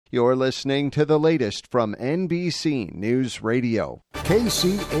You're listening to the latest from NBC News Radio.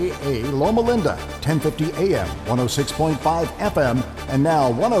 KCAA Loma Linda, 1050 AM, 106.5 FM, and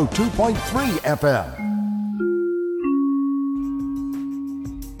now 102.3 FM.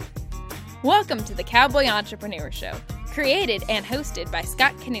 Welcome to the Cowboy Entrepreneur Show, created and hosted by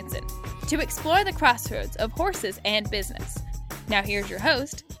Scott Knudsen, to explore the crossroads of horses and business. Now here's your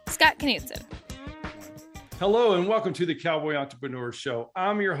host, Scott Knudsen. Hello and welcome to the Cowboy Entrepreneur Show.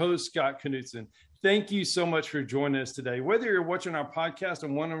 I'm your host, Scott Knudsen. Thank you so much for joining us today. Whether you're watching our podcast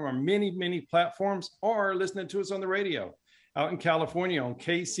on one of our many platforms or listening to us on the radio out in California on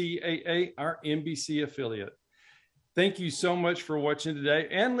KCAA, our NBC affiliate. Thank you so much for watching today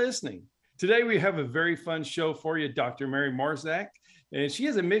and listening. Today we have a very fun show for you, Dr. Mary Marzak, and she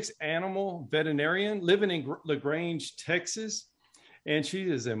is a mixed animal veterinarian living in LaGrange, Texas, and she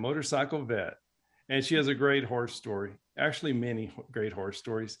is a motorcycle vet. And she has a great horse story, actually many great horse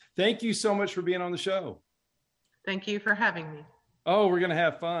stories. Thank you so much for being on the show. Thank you for having me. Oh, we're going to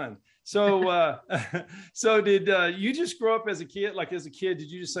have fun. So, so did you just grow up as a kid? Like as a kid,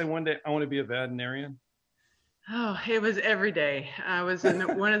 did you just say one day, I want to be a veterinarian? Oh, it was every day. I was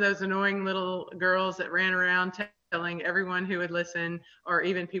one of those annoying little girls that ran around telling everyone who would listen, or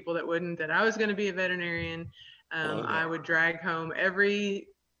even people that wouldn't, that I was going to be a veterinarian. I would drag home every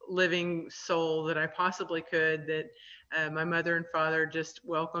living soul that I possibly could, that my mother and father just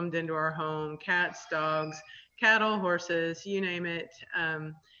welcomed into our home: cats, dogs, cattle, horses, you name it.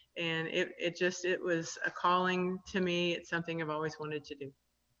 And it was a calling to me. It's something I've always wanted to do.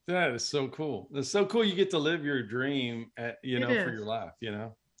 That is so cool. It's so cool. You get to live your dream, for your life,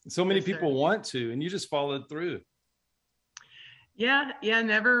 so many people want to, and you just followed through. Yeah.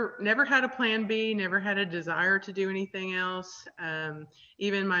 Never had a plan B, never had a desire to do anything else.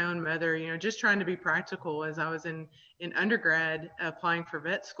 Even my own mother, just trying to be practical as I was in undergrad applying for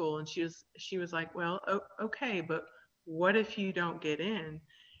vet school. And she was like, well, okay, but what if you don't get in?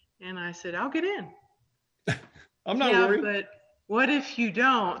 And I said, I'll get in. I'm not worried. But what if you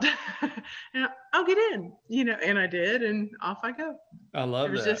don't? And I'll get in, and I did, and off I go. I love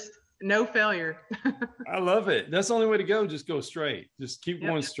that. There was just no failure. I love it. That's the only way to go. Just go straight. Just keep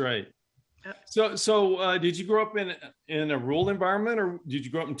going straight. Yep. So did you grow up in a rural environment, or did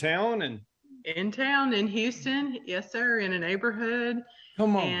you grow up in town? And in town, in Houston, yes, sir, in a neighborhood.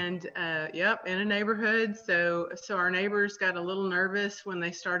 Come on. And in a neighborhood. So our neighbors got a little nervous when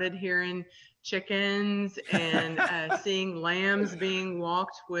they started hearing chickens and seeing lambs being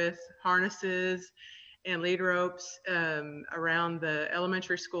walked with harnesses and lead ropes around the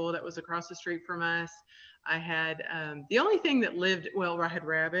elementary school that was across the street from us. I had the only thing that lived, I had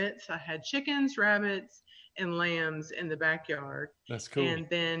rabbits. I had chickens, rabbits, and lambs in the backyard. That's cool. And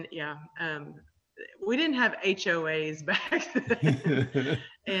then, we didn't have HOAs back then.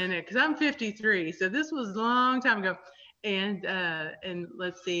 And because I'm 53, so this was a long time ago. And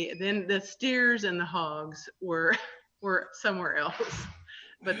let's see, then the steers and the hogs were somewhere else.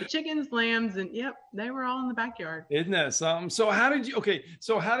 But the chickens, lambs, and they were all in the backyard. Isn't that something? So how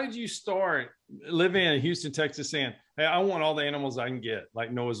did you start living in Houston, Texas, saying, hey, I want all the animals I can get,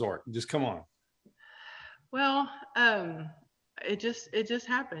 like Noah's Ark, just come on? Well, it just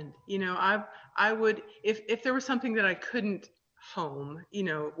happened. I would, if there was something that I couldn't home,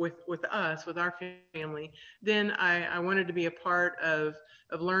 with us, with our family, then I wanted to be a part of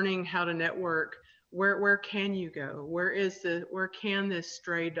learning how to network. Where can you go? Where can this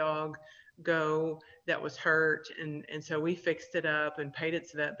stray dog go that was hurt? And so we fixed it up and paid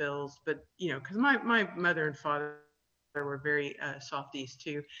its vet bills. But, because my mother and father were very softies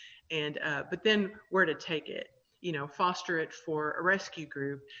too. And, but then where to take it, foster it for a rescue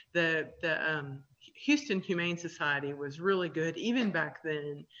group. The Houston Humane Society was really good, even back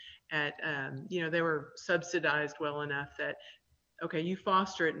then at, they were subsidized well enough that, okay, you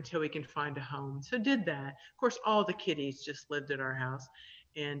foster it until we can find a home. So did that. Of course, all the kitties just lived at our house,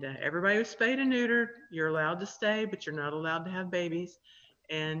 and everybody was spayed and neutered. You're allowed to stay, but you're not allowed to have babies.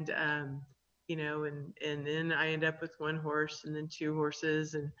 And, and then I end up with one horse and then two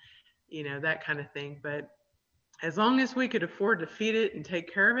horses and, that kind of thing. But as long as we could afford to feed it and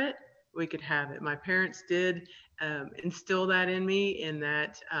take care of it, we could have it. My parents did instill that in me, in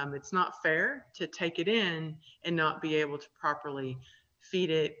that it's not fair to take it in and not be able to properly feed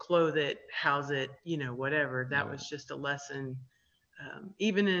it, clothe it, house it, whatever. That was just a lesson.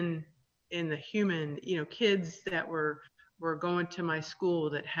 Even in the human, kids that were going to my school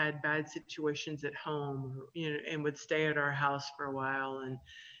that had bad situations at home, and would stay at our house for a while.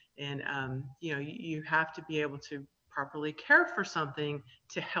 And you have to be able to properly care for something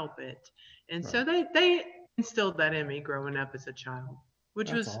to help it. And so they instilled that in me growing up as a child.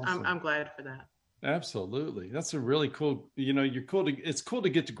 which That's was, awesome. I'm glad for that. Absolutely. That's a really cool, it's cool to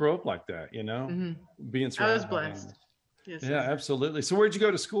get to grow up like that, being surrounded. I was blessed. Yes, yeah, absolutely. So where'd you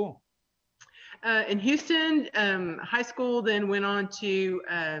go to school? In Houston, high school, then went on to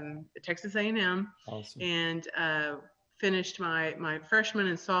Texas A&M. Awesome. And finished my freshman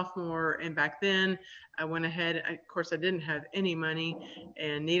and sophomore. And back then I went ahead, of course I didn't have any money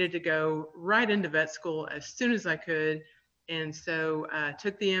and needed to go right into vet school as soon as I could. And so I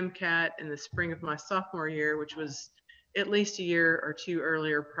took the MCAT in the spring of my sophomore year, which was at least a year or two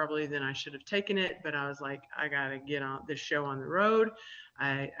earlier probably than I should have taken it. But I was like, I got to get on this show on the road.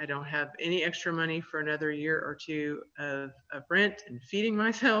 I don't have any extra money for another year or two of rent and feeding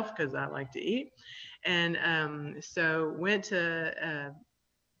myself because I like to eat. And so went to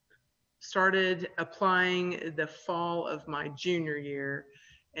started applying the fall of my junior year,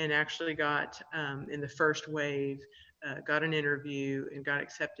 and actually got in the first wave, got an interview and got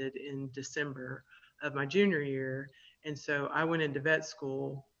accepted in December of my junior year. And so I went into vet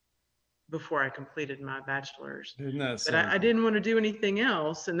school before I completed my bachelor's. But I didn't want to do anything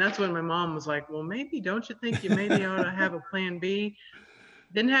else. And that's when my mom was like, well, don't you think you maybe ought to have a plan B?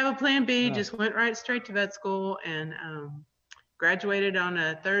 Didn't have a plan B, just went right straight to vet school, and graduated on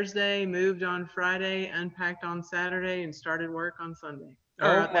a Thursday, moved on Friday, unpacked on Saturday, and started work on Sunday,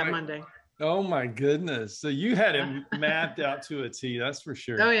 or that Monday. Oh my goodness. So you had it mapped out to a T, that's for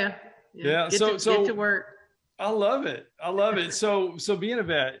sure. Oh yeah. Yeah. Get to work. I love it. So being a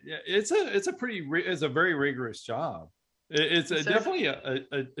vet, it's a very rigorous job. It's definitely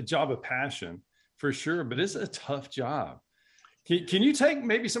a job of passion for sure, but it's a tough job. Can you take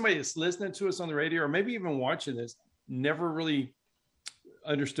maybe somebody that's listening to us on the radio or maybe even watching this, never really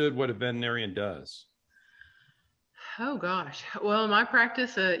understood what a veterinarian does? Oh gosh. Well, my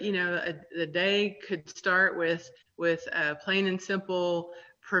practice, the day could start with plain and simple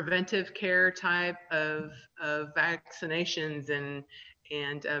preventive care type of vaccinations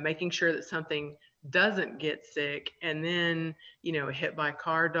and making sure that something doesn't get sick. And then, a hit by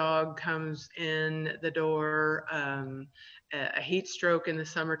car dog comes in the door, a heat stroke in the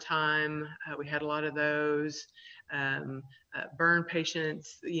summertime. We had a lot of those. Burn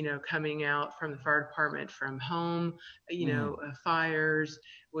patients, coming out from the fire department from home, fires.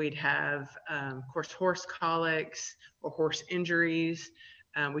 We'd have, of course, horse colics or horse injuries.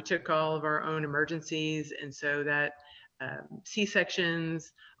 We took all of our own emergencies. And so that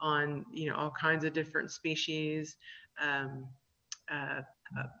C-sections on, all kinds of different species.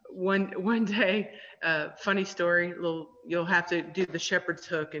 One day, funny story, you'll have to do the shepherd's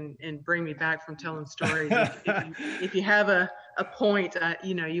hook and bring me back from telling stories if you have a point,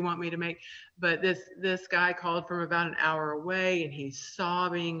 you want me to make. But this guy called from about an hour away, and he's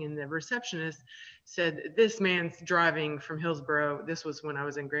sobbing, and the receptionist said, this man's driving from Hillsboro. This was when I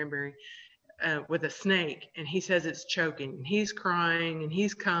was in Granbury, with a snake, and he says it's choking, and he's crying, and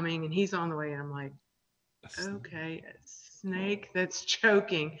he's coming, and he's on the way. And I'm like, okay, a snake that's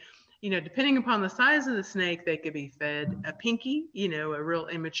choking. Depending upon the size of the snake, they could be fed a pinky, a real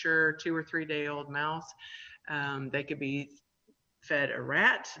immature 2 or 3 day old mouse. They could be fed a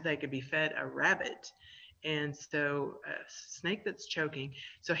rat. They could be fed a rabbit. And so a snake that's choking.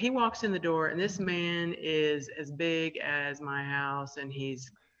 So he walks in the door, and this man is as big as my house, and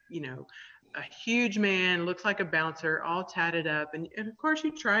he's, a huge man, looks like a bouncer, all tatted up. And of course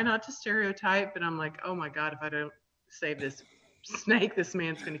you try not to stereotype, but I'm like, oh my God, if I don't save this snake, this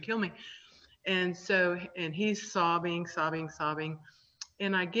man's going to kill me. And so, and he's sobbing.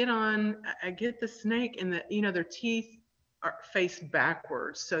 And I get the snake, and their teeth are faced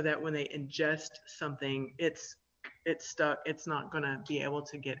backwards so that when they ingest something, it's stuck. It's not going to be able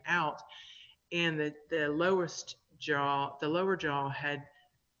to get out. And the lower jaw had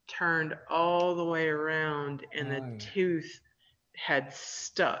turned all the way around, and the tooth had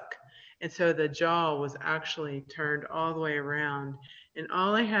stuck. And so the jaw was actually turned all the way around. And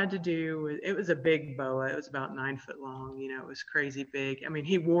all I had to do was, it was a big boa. It was about 9 foot long. It was crazy big. I mean,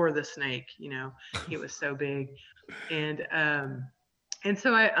 he wore the snake, he was so big. And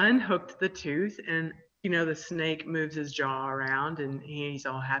so I unhooked the tooth, and, the snake moves his jaw around, and he's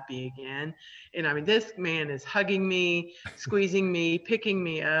all happy again. And I mean, this man is hugging me, squeezing me, picking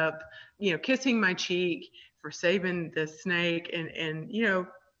me up, kissing my cheek for saving the snake. And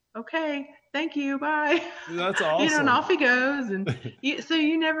okay, thank you, bye. That's awesome. And off he goes. And so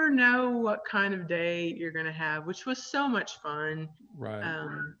you never know what kind of day you're going to have, which was so much fun. Right.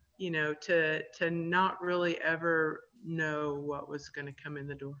 To not really ever know what was going to come in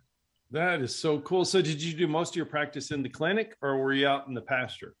the door. That is so cool. So did you do most of your practice in the clinic, or were you out in the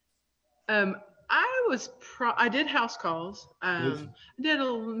pasture? I I did house calls. I did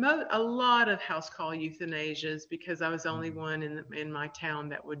a lot of house call euthanasias because I was the only one in my town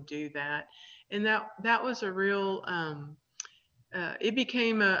that would do that. And that was a real, it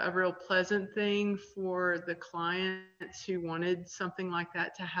became a real pleasant thing for the clients who wanted something like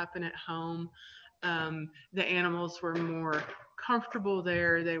that to happen at home. The animals were more comfortable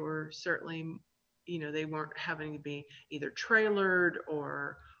there. They were certainly, they weren't having to be either trailered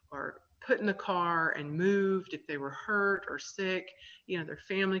or put in the car and moved if they were hurt or sick. Their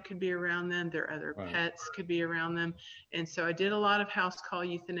family could be around them, their other pets could be around them. And so I did a lot of house call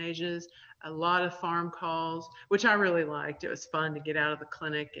euthanasias, a lot of farm calls, which I really liked. It was fun to get out of the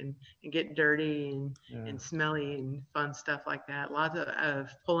clinic and get dirty and smelly and fun stuff like that. Lots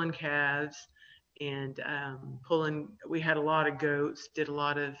of pulling calves and we had a lot of goats, did a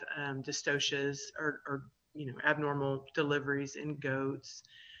lot of dystocias or abnormal deliveries in goats.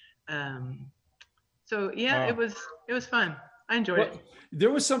 It was fun. I enjoyed it. There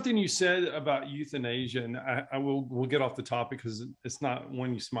was something you said about euthanasia, and we'll get off the topic because it's not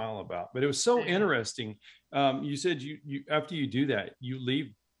one you smile about, but it was so interesting. You said you after you do that, you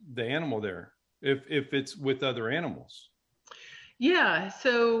leave the animal there if it's with other animals. Yeah,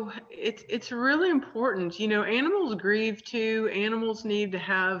 so it's really important. Animals grieve too. Animals need to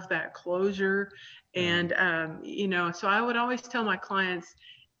have that closure, and so I would always tell my clients,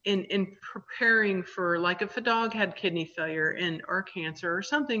 in preparing for, like, if a dog had kidney failure or cancer or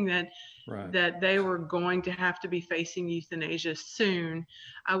something that they were going to have to be facing euthanasia soon,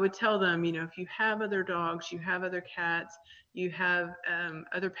 I would tell them, if you have other dogs, you have other cats, you have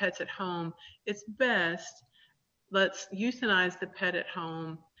other pets at home, it's best, let's euthanize the pet at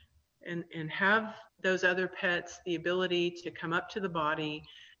home and have those other pets the ability to come up to the body.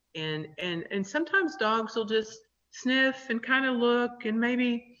 And sometimes dogs will just sniff and kind of look and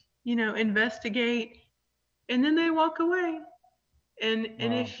maybe, investigate, and then they walk away. And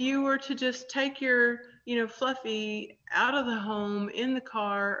if you were to just take your, Fluffy out of the home in the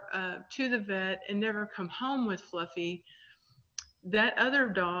car to the vet and never come home with Fluffy, that other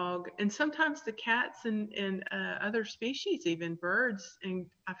dog, and sometimes the cats and other species, even birds, and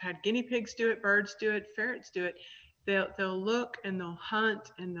I've had guinea pigs do it, birds do it, ferrets do it, they'll look and they'll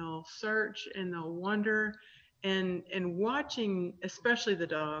hunt and they'll search and they'll wonder. And watching, especially the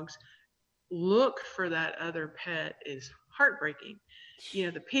dogs, look for that other pet is heartbreaking.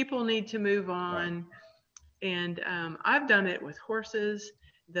 The people need to move on. Right. And I've done it with horses.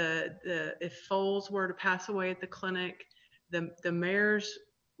 If foals were to pass away at the clinic, the mares,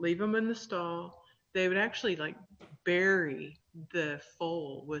 leave them in the stall. They would actually bury the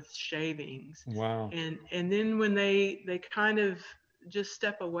foal with shavings. Wow. And then when they kind of just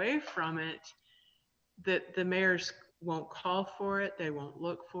step away from it, the mares won't call for it. They won't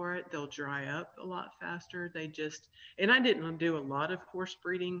look for it. They'll dry up a lot faster. And I didn't do a lot of horse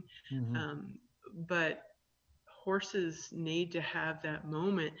breeding, but horses need to have that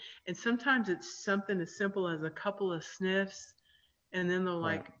moment. And sometimes it's something as simple as a couple of sniffs, and then they'll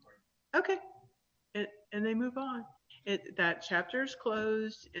okay, and they move on. That chapter is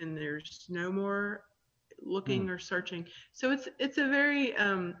closed, and there's no more looking or searching. So it's a very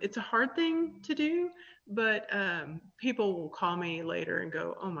it's a hard thing to do, but people will call me later and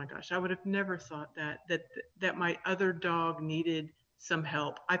go, oh my gosh, I would have never thought that my other dog needed some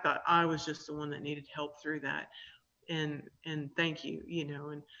help. I thought I was just the one that needed help through that, and thank you,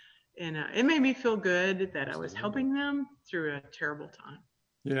 and it made me feel good that I was helping them through a terrible time.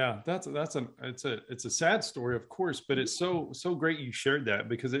 Yeah, it's a sad story, of course, but it's so great you shared that,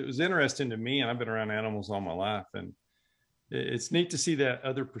 because it was interesting to me, and I've been around animals all my life, and it's neat to see that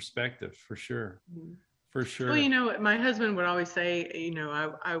other perspective, for sure. Mm-hmm. For sure. Well, my husband would always say,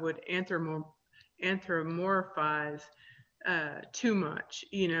 I would anthropomorphize too much,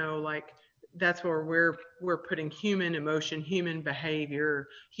 that's where we're putting human emotion, human behavior,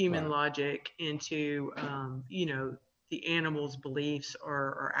 human logic into, the animal's beliefs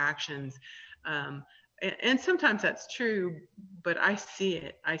or actions. And sometimes that's true, but I see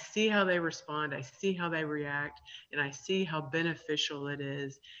it. I see how they respond. I see how they react, and I see how beneficial it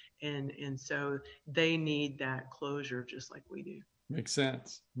is. And so they need that closure just like we do. Makes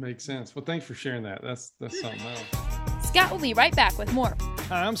sense. Well, thanks for sharing that. That's something else. Scott will be right back with more.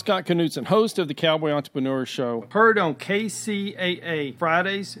 Hi, I'm Scott Knudsen, host of the Cowboy Entrepreneur Show, heard on KCAA,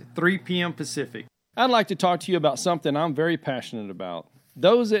 Fridays, 3 p.m. Pacific. I'd like to talk to you about something I'm very passionate about.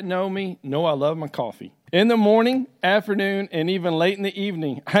 Those that know me know I love my coffee. In the morning, afternoon, and even late in the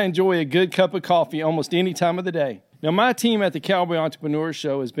evening, I enjoy a good cup of coffee almost any time of the day. Now, my team at the Cowboy Entrepreneur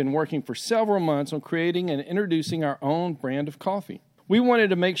Show has been working for several months on creating and introducing our own brand of coffee. We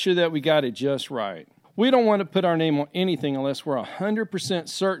wanted to make sure that we got it just right. We don't want to put our name on anything unless we're 100%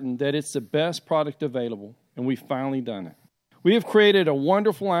 certain that it's the best product available, and we've finally done it. We have created a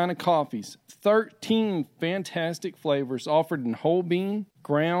wonderful line of coffees, 13 fantastic flavors offered in whole bean,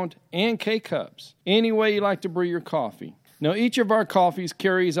 ground, and K-Cups, any way you like to brew your coffee. Now, each of our coffees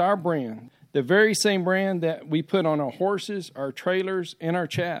carries our brand, the very same brand that we put on our horses, our trailers, and our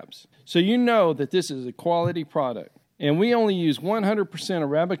chaps. So you know that this is a quality product. And we only use 100%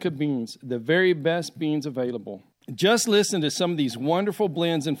 Arabica beans, the very best beans available. Just listen to some of these wonderful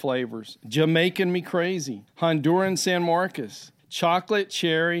blends and flavors. Jamaican Me Crazy, Honduran San Marcos, Chocolate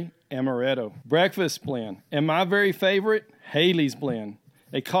Cherry Amaretto, Breakfast Blend, and my very favorite, Haley's Blend.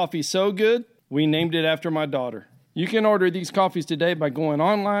 A coffee so good, we named it after my daughter. You can order these coffees today by going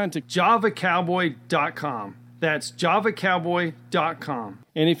online to javacowboy.com. That's javacowboy.com.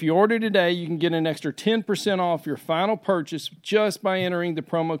 And if you order today, you can get an extra 10% off your final purchase just by entering the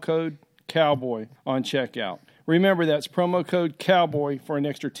promo code COWBOY on checkout. Remember, that's promo code COWBOY for an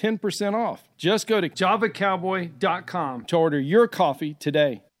extra 10% off. Just go to javacowboy.com to order your coffee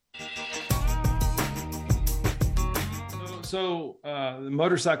today. So the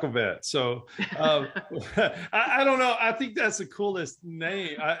motorcycle vet. So I don't know. I think that's the coolest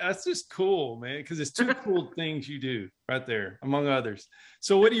name. That's just cool, man, because it's two cool things you do right there, among others.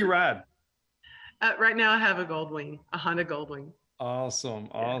 So what do you ride? Right now I have a Honda Goldwing. Awesome.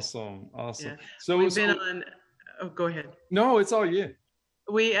 Yeah. So we've been on. Oh, go ahead. No, it's all you.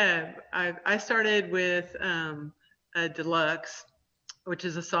 I started with a Deluxe, which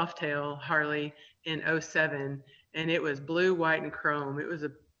is a Softail Harley in 2007. And it was blue, white, and chrome. It was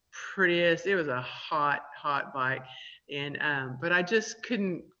it was a hot bike. And, but I just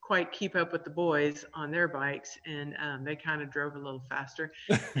couldn't quite keep up with the boys on their bikes, and they kind of drove a little faster.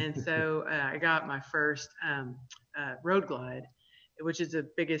 And so I got my first Road Glide, which is the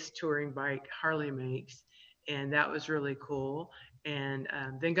biggest touring bike Harley makes. And that was really cool. And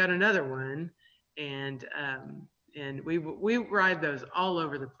then got another one, and we ride those all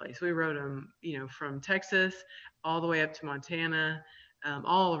over the place. We rode them, from Texas all the way up to Montana,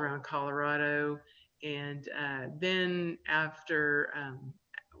 all around Colorado. And then after,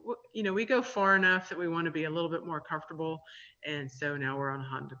 we go far enough that we want to be a little bit more comfortable. And so now we're on a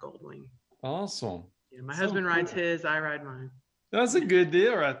Honda Goldwing. Awesome. My husband rides his, I ride mine. That's a good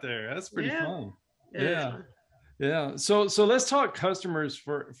deal right there. That's pretty fun. Yeah. So let's talk customers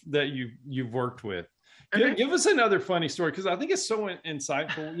that you've worked with. Okay. Give us another funny story, because I think it's so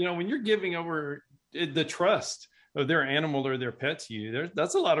insightful. When you're giving over the trust of their animal or their pet to you,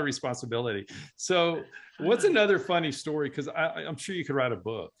 that's a lot of responsibility. So what's another funny story? Because I'm sure you could write a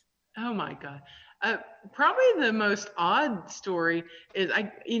book. Oh my God. Probably the most odd story is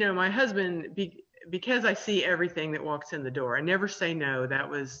my husband, because I see everything that walks in the door, I never say no. That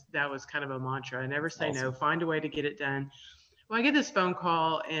was kind of a mantra. I never say no, find a way to get it done. Well, I get this phone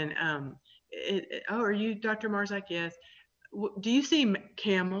call, and are you Dr. Marzak? Yes. Do you see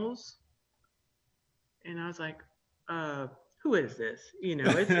camels? And I was like, who is this?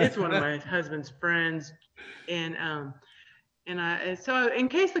 It's one of my husband's friends. And so in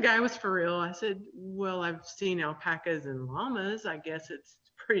case the guy was for real, I said, well, I've seen alpacas and llamas. I guess it's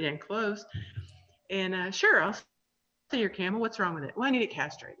pretty dang close. And sure, I'll see your camel. What's wrong with it? Well, I need it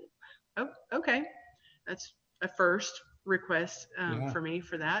castrated. Oh, okay. That's a first request for me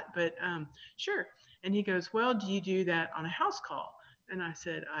for that, but sure. And he goes, well, do you do that on a house call? And I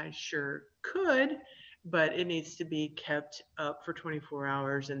said, I sure could, but it needs to be kept up for 24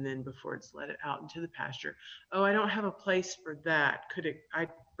 hours and then before it's let it out into the pasture. Oh, I don't have a place for that. Could I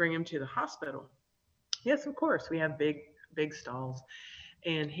bring him to the hospital? Yes, of course. We have big stalls.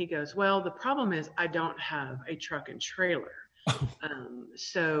 And he goes, well, the problem is I don't have a truck and trailer.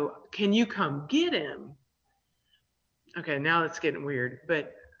 So can you come get him? Okay, now it's getting weird,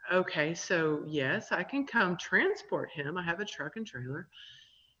 but okay, so yes, I can come transport him. I have a truck and trailer.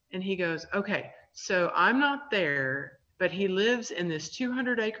 And he goes, okay, so I'm not there, but he lives in this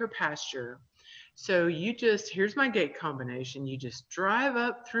 200-acre pasture. So here's my gate combination. You just drive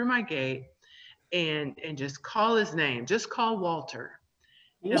up through my gate and just call his name. Just call Walter.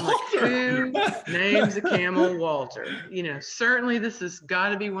 And I'm like, who names a camel Walter? Certainly this has got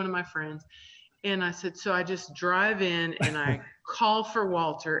to be one of my friends. And I said, so I just drive in and I call for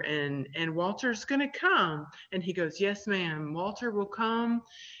Walter, and Walter's going to come. And he goes, yes, ma'am, Walter will come.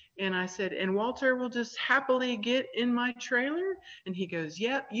 And I said, and Walter will just happily get in my trailer? And he goes,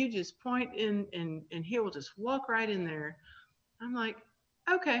 yep, you just point in and he will just walk right in there. I'm like,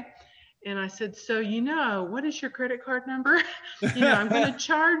 okay. And I said, so, what is your credit card number? I'm going to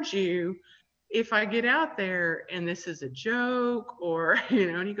charge you if I get out there and this is a joke, or,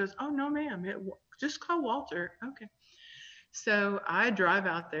 and he goes, oh, no, ma'am, Just call Walter. Okay. So I drive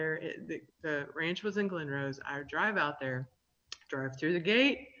out there. The ranch was in Glen Rose. I drive out there, drive through the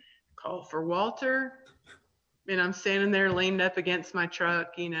gate, call for Walter. And I'm standing there leaned up against my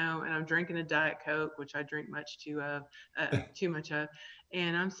truck, and I'm drinking a Diet Coke, which I drink too much of.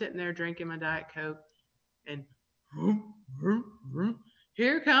 And I'm sitting there drinking my Diet Coke, and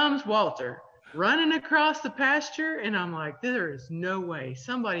here comes Walter running across the pasture. And I'm like, there is no way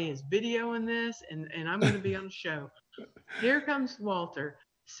somebody is videoing this, and I'm going to be on the show. Here comes Walter.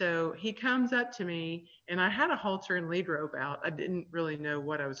 So he comes up to me, and I had a halter and lead rope out. I didn't really know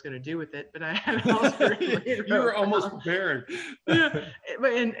what I was going to do with it, but I had a halter and lead rope. You were almost prepared. Yeah.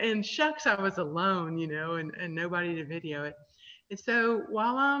 And shucks, I was alone, and nobody to video it. And so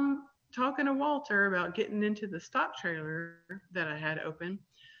while I'm talking to Walter about getting into the stock trailer that I had open,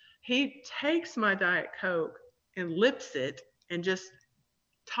 he takes my Diet Coke and lips it and just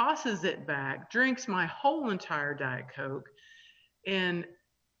tosses it back, drinks my whole entire Diet Coke. And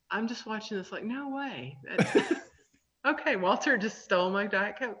I'm just watching this like, no way. Okay, Walter just stole my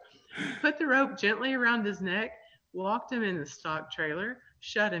Diet Coke. Put the rope gently around his neck, walked him in the stock trailer,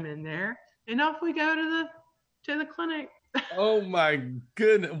 shut him in there, and off we go to the clinic. Oh my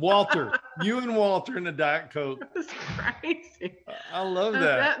goodness. Walter, you and Walter in the Diet Coke. It was crazy. I love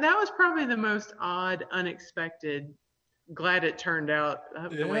that. That was probably the most odd, unexpected, glad it turned out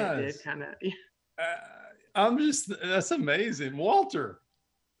the way it did, kind of. That's amazing. Walter.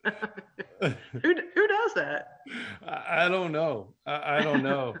 Who does that? I don't know. I don't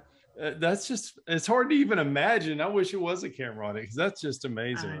know. It's hard to even imagine. I wish it was a camera on it, because that's just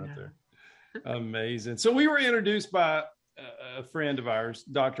amazing right there. Amazing. So we were introduced by a friend of ours,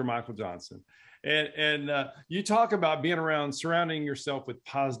 Dr. Michael Johnson. And you talk about being surrounding yourself with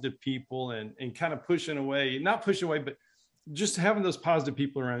positive people and kind of not pushing away, but just having those positive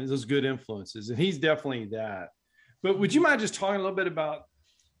people around, those good influences. And he's definitely that. But would you mind just talking a little bit about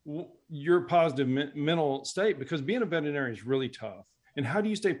your positive mental state? Because being a veterinarian is really tough. And how do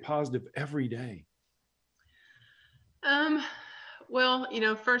you stay positive every day? Well,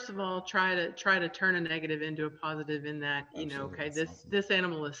 first of all, try to turn a negative into a positive, in that, okay, this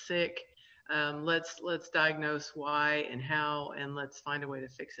animal is sick. Let's diagnose why and how, and let's find a way to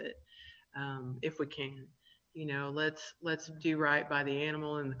fix it. If we can, let's do right by the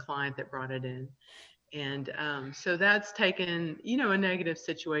animal and the client that brought it in. And so that's taken, a negative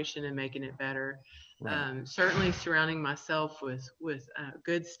situation and making it better. Right. Certainly surrounding myself with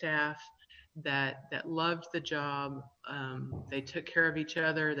good staff that loved the job. They took care of each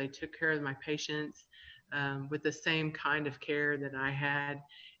other. They took care of my patients with the same kind of care that I had.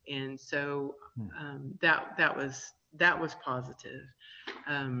 And so that was positive.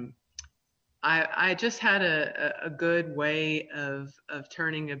 I just had a good way of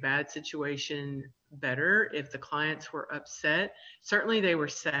turning a bad situation better. If the clients were upset, certainly they were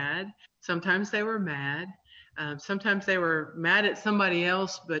sad. Sometimes they were mad. Sometimes they were mad at somebody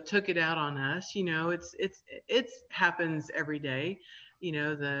else, but took it out on us. It happens every day.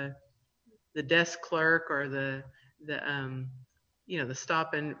 The desk clerk or the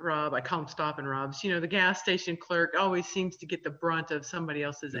stop and rob. I call them stop and robs. The gas station clerk always seems to get the brunt of somebody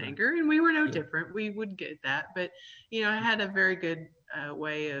else's anger, and we were no different. We would get that, but I had a very good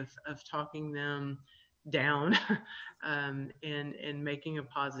way of talking them down and making a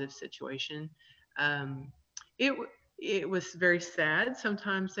positive situation. It was very sad.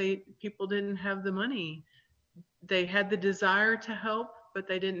 Sometimes people didn't have the money. They had the desire to help, but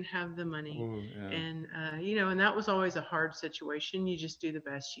they didn't have the money. Ooh, yeah. And, and that was always a hard situation. You just do the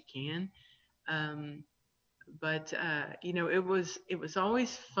best you can. But it was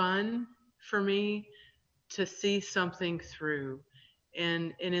always fun for me to see something through.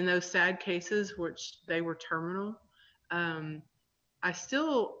 And in those sad cases, which they were terminal, I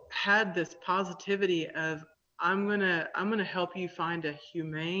still had this positivity of, I'm gonna help you find a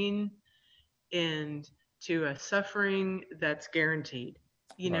humane end to a suffering that's guaranteed.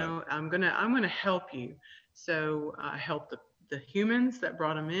 Right. I'm gonna help you. So I helped the humans that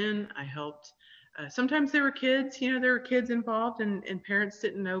brought them in. I helped. Sometimes there were kids. There were kids involved, and parents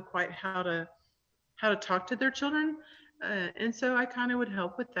didn't know quite how to talk to their children. And so I kind of would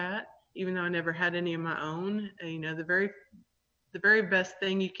help with that, even though I never had any of my own. The very best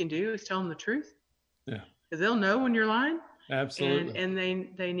thing you can do is tell them the truth. Yeah. Because they'll know when you're lying. Absolutely. And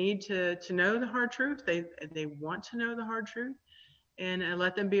they need to know the hard truth. They want to know the hard truth, and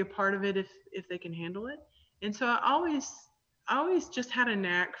let them be a part of it if they can handle it. And so I always just had a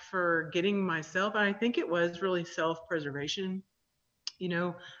knack for getting myself, and I think it was really self-preservation.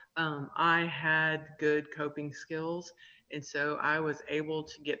 I had good coping skills, and so I was able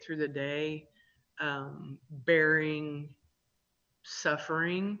to get through the day bearing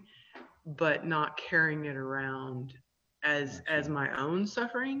suffering, but not carrying it around as my own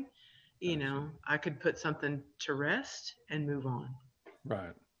suffering. I could put something to rest and move on.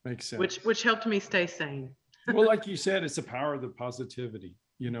 Right. Makes sense. Which helped me stay sane. Well, like you said, it's the power of the positivity.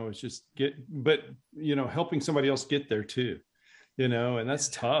 It's just helping somebody else get there too. And that's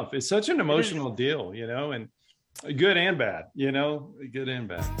tough. It's such an emotional deal, and good and bad, good and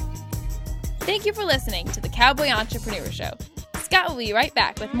bad. Thank you for listening to the Cowboy Entrepreneur Show. Scott will be right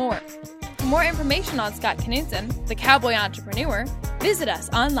back with more. For more information on Scott Knudsen, the Cowboy Entrepreneur, visit us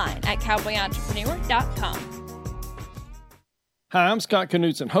online at cowboyentrepreneur.com. Hi, I'm Scott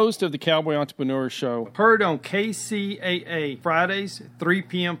Knudsen, host of the Cowboy Entrepreneur Show, heard on KCAA Fridays, 3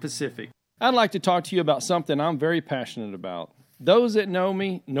 p.m. Pacific. I'd like to talk to you about something I'm very passionate about. Those that know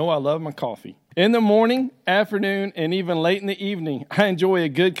me know I love my coffee. In the morning, afternoon, and even late in the evening, I enjoy a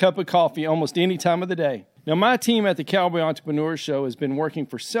good cup of coffee almost any time of the day. Now, my team at the Cowboy Entrepreneur Show has been working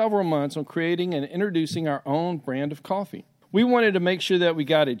for several months on creating and introducing our own brand of coffee. We wanted to make sure that we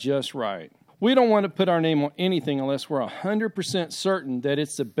got it just right. We don't want to put our name on anything unless we're 100% certain that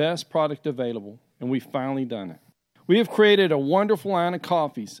it's the best product available, and we've finally done it. We have created a wonderful line of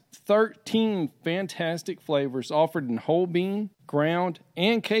coffees, 13 fantastic flavors offered in whole bean, ground,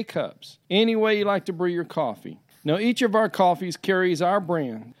 and K-Cups, any way you like to brew your coffee. Now, each of our coffees carries our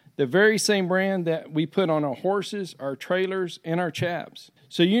brand, the very same brand that we put on our horses, our trailers, and our chaps.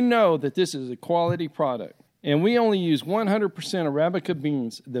 So you know that this is a quality product. And we only use 100% Arabica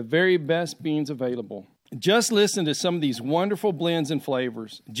beans, the very best beans available. Just listen to some of these wonderful blends and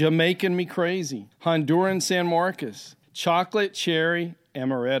flavors. Jamaican Me Crazy, Honduran San Marcos, Chocolate Cherry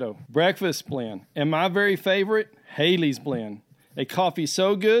Amaretto, Breakfast Blend, and my very favorite, Haley's Blend. A coffee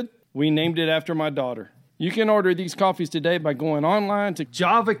so good, we named it after my daughter. You can order these coffees today by going online to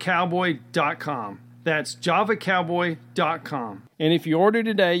javacowboy.com. That's javacowboy.com. And if you order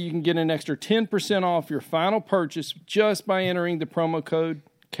today, you can get an extra 10% off your final purchase just by entering the promo code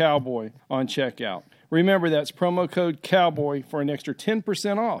COWBOY on checkout. Remember, that's promo code COWBOY for an extra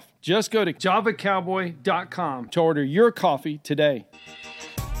 10% off. Just go to javacowboy.com to order your coffee today.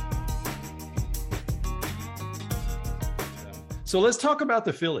 So let's talk about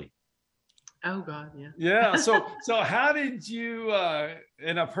the Philly. Oh God, yeah. Yeah. So how did you?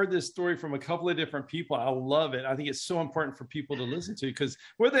 And I've heard this story from a couple of different people. I love it. I think it's so important for people to listen to because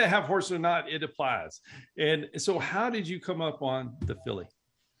whether they have horse or not, it applies. And so, how did you come up on the Philly?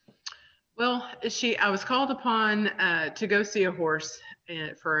 Well, I was called upon to go see a horse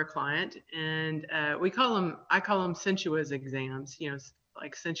for a client, and I call them sensuous exams.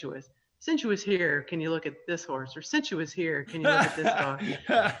 Like sensuous. Sensuous here. Can you look at this horse? Or sensuous here. Can you look at this dog?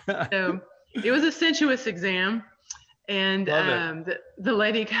 So it was a sensuous exam, and the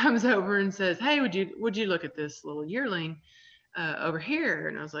lady comes over and says, "Hey, would you look at this little yearling over here?"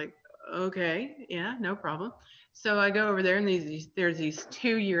 And I was like, "Okay, yeah, no problem." So I go over there, and there's these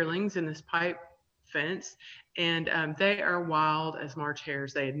 2 yearlings in this pipe fence, and they are wild as March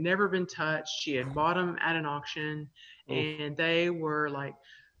hares. They had never been touched. She had bought them at an auction, and they were like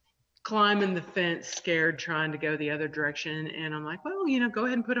climbing the fence, scared, trying to go the other direction. And I'm like, well, go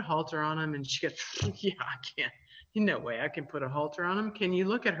ahead and put a halter on them. And she goes, yeah, I can't. No way I can put a halter on them. Can you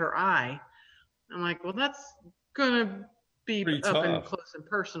look at her eye? I'm like, well, that's going to be pretty up tough. and close and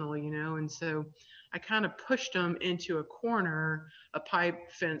personal, And so I kind of pushed them into a corner, a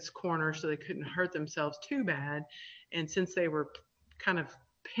pipe fence corner, so they couldn't hurt themselves too bad. And since they were kind of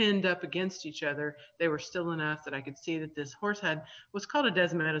pinned up against each other, they were still enough that I could see that this horse had what's called a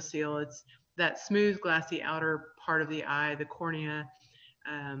desmetocele. It's that smooth, glassy outer part of the eye, the cornea.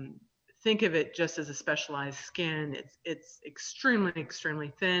 Think of it just as a specialized skin. It's extremely,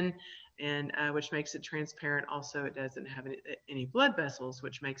 extremely thin, and which makes it transparent. Also, it doesn't have any blood vessels,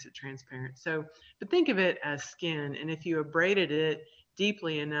 which makes it transparent. So, but think of it as skin, and if you abraded it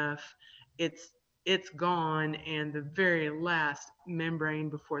deeply enough, it's gone, and the very last membrane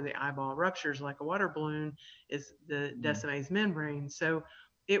before the eyeball ruptures like a water balloon is the Descemet's membrane. So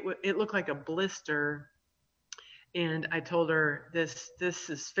it looked like a blister, and I told her this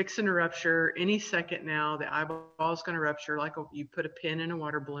is fixing to rupture any second now. The eyeball is going to rupture like you put a pin in a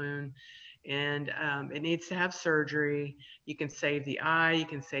water balloon, and it needs to have surgery. You can save the eye, you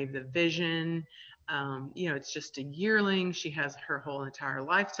can save the vision. It's just a yearling. She has her whole entire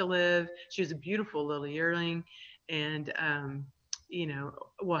life to live. She was a beautiful little yearling. And,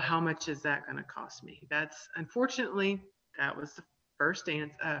 well, how much is that going to cost me? Unfortunately, that was the first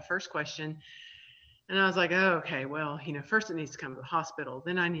question. And I was like, oh, okay, well, first it needs to come to the hospital.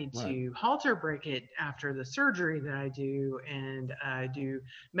 Then I need to halter break it after the surgery that I do. And I do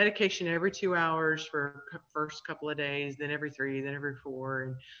medication every 2 hours for first couple of days, then every 3, then every 4.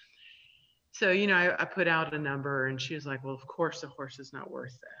 And so, I put out a number, and she was like, well, of course the horse is not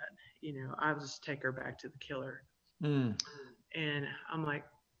worth that. I'll just take her back to the killer. And I'm like,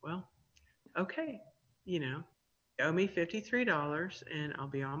 well, okay, owe me $53 and I'll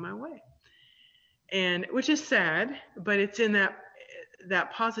be on my way. And which is sad, but it's in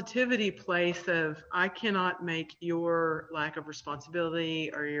that positivity place of, I cannot make your lack of responsibility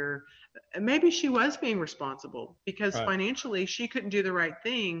or maybe she was being responsible because financially she couldn't do the right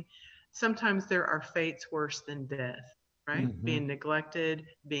thing. Sometimes there are fates worse than death, right? Mm-hmm. Being neglected,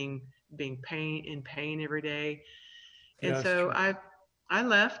 being in pain every day. And so I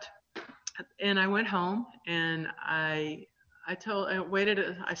left and I went home, and I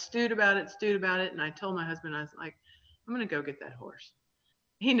stewed about it. And I told my husband, I was like, I'm going to go get that horse.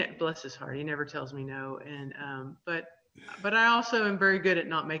 Bless his heart, he never tells me no. And, but I also am very good at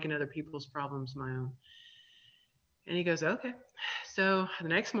not making other people's problems my own. And he goes, okay. So the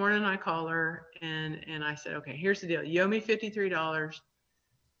next morning I call her and I said, okay, here's the deal. You owe me $53.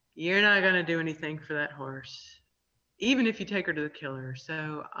 You're not going to do anything for that horse, even if you take her to the killer.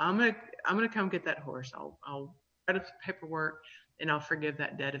 So I'm going to come get that horse. I'll write up the paperwork and I'll forgive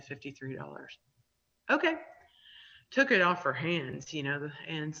that debt of $53. Okay. Took it off her hands,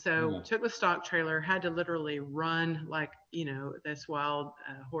 and so took the stock trailer, had to literally run like, this wild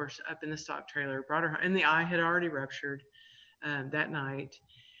horse up in the stock trailer, brought her, and the eye had already ruptured that night.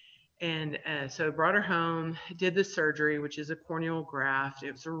 And so brought her home, did the surgery, which is a corneal graft.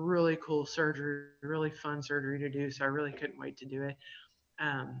 It was a really cool surgery, really fun surgery to do. So I really couldn't wait to do it.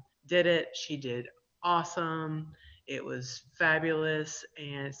 Did it. She did awesome. It was fabulous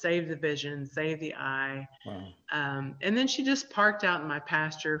and saved the vision, saved the eye. Wow. And then she just parked out in my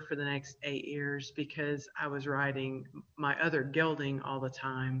pasture for the next 8 years because I was riding my other gelding all the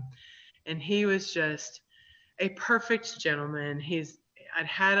time. And he was just a perfect gentleman. I'd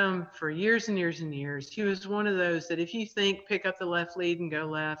had him for years and years and years. He was one of those that if you think pick up the left lead and go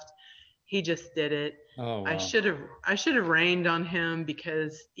left, he just did it. Oh, wow. I should have reined on him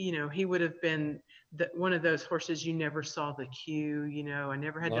because, he would have been one of those horses you never saw the cue. I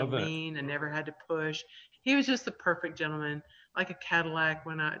never had to lean. I never had to push. He was just the perfect gentleman, like a Cadillac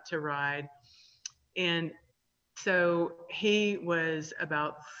to ride. And so he was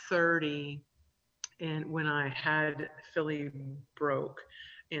about 30 and when I had Philly broke.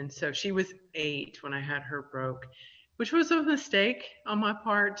 And so she was 8 when I had her broke, which was a mistake on my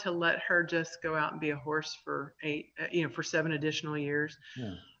part to let her just go out and be a horse for 7 additional years.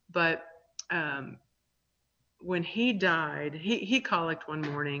 Yeah. But when he died, he colicked one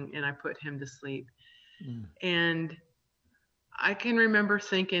morning and I put him to sleep. And I can remember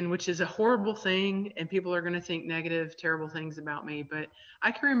thinking, which is a horrible thing, and people are going to think negative, terrible things about me, but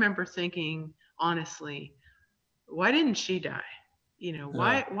I can remember thinking, honestly, why didn't she die?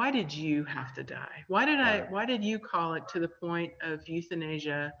 Why did you have to die? Why did you colic to the point of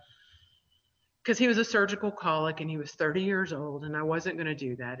euthanasia? Because he was a surgical colic and he was 30 years old, and I wasn't going to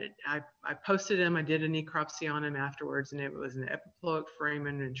do that. I posted him. I did a necropsy on him afterwards, and it was an epiploic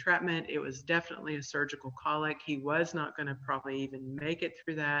foramen entrapment. It was definitely a surgical colic. He was not going to probably even make it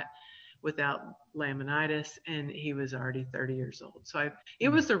through that without laminitis, and he was already 30 years old. So it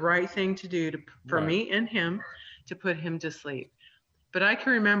was the right thing to do for me and him to put him to sleep. But I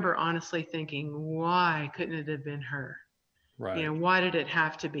can remember honestly thinking, why couldn't it have been her? Right. Why did it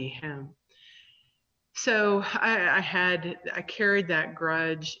have to be him? So I carried that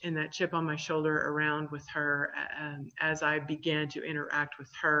grudge and that chip on my shoulder around with her as I began to interact with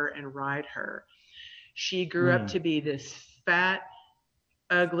her and ride her. She grew up to be this fat,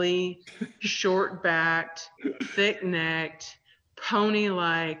 ugly, short-backed, thick-necked,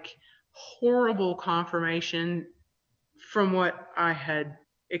 pony-like, horrible conformation from what I had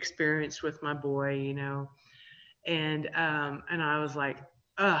experienced with my boy, and I was like,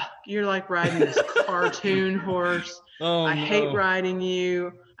 you're like riding this cartoon horse. I hate riding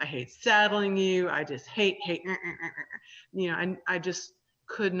you. I hate saddling you. I just hate. I just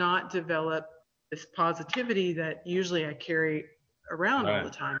could not develop this positivity that usually I carry around all the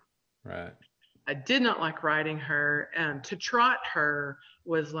time. Right. I did not like riding her. To trot her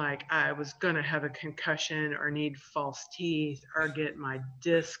was like I was going to have a concussion or need false teeth or get my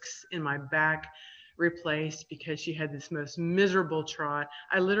discs in my back replaced because she had this most miserable trot.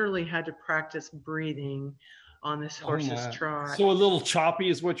 I literally had to practice breathing on this horse's trot. So a little choppy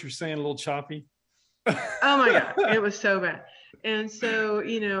is what you're saying, a little choppy? Oh my God, it was so bad. And so,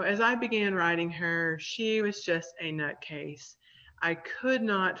 as I began riding her, she was just a nutcase. I could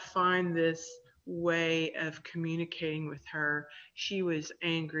not find this way of communicating with her. She was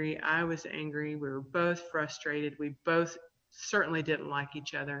angry. I was angry. We were both frustrated. We both certainly didn't like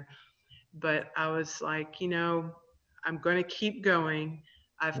each other. But I was like, I'm going to keep going.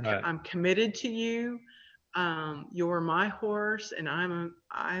 Right. I'm committed to you. You're my horse, and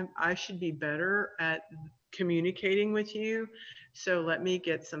I should be better at communicating with you. So let me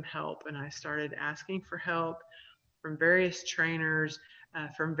get some help. And I started asking for help from various trainers,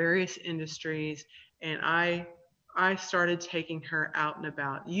 from various industries, and I started taking her out and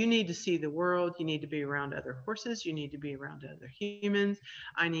about. You need to see the world. You need to be around other horses. You need to be around other humans.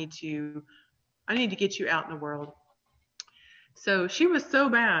 I need to get you out in the world. So she was so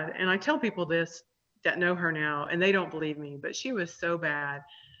bad, and I tell people this that know her now, and they don't believe me, but she was so bad.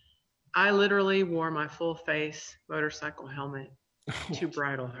 I literally wore my full face motorcycle helmet to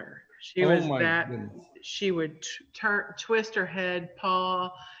bridle her. She was that. Goodness. She would twist her head,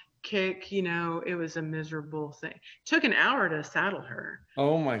 paw, kick. It was a miserable thing. It took an hour to saddle her.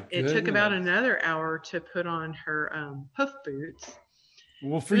 Oh my goodness. It took about another hour to put on her hoof boots.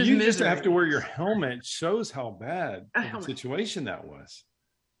 Well, for you just to have to wear your helmet shows how bad of a situation that was.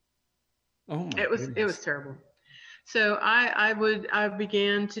 Oh my goodness. It was terrible. So I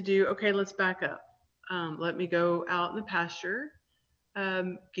began to do, okay, let's back up. Let me go out in the pasture,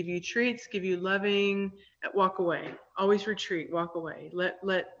 give you treats, give you loving, walk away. Always retreat, walk away.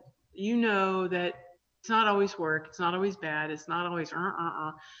 Let you know that it's not always work. It's not always bad. It's not always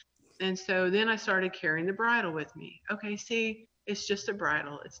And so then I started carrying the bridle with me. Okay, see, it's just a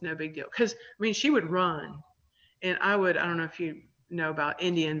bridle. It's no big deal. Because, she would run. And I don't know if you know about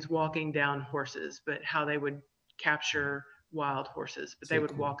Indians walking down horses, but how they would capture wild horses, but they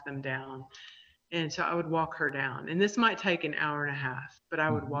would walk them down. And so I would walk her down. And this might take an hour and a half, but I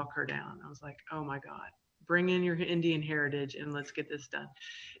would walk her down. I was like, oh my God, bring in your Indian heritage and let's get this done.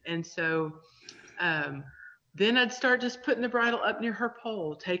 And so then I'd start just putting the bridle up near her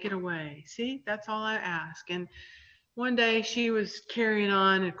pole, take it away. See, that's all I ask. And one day she was carrying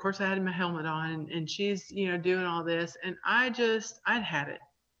on, and of course I had my helmet on, and she's, doing all this. And I'd had it.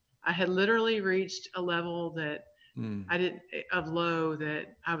 I had literally reached a level that of low,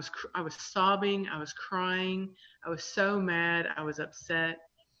 that I was sobbing. I was crying. I was so mad. I was upset.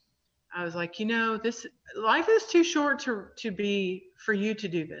 I was like, this life is too short to be for you to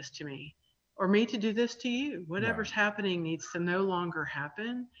do this to me, or me to do this to you. Whatever's happening needs to no longer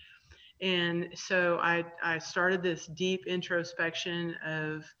happen. And so I started this deep introspection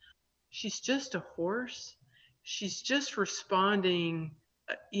of, she's just a horse. She's just responding,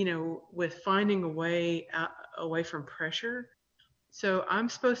 with finding a way away from pressure. So I'm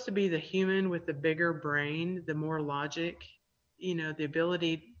supposed to be the human with the bigger brain, the more logic, the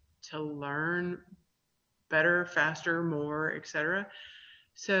ability to learn better, faster, more, etc.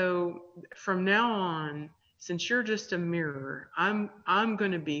 So from now on, since you're just a mirror, I'm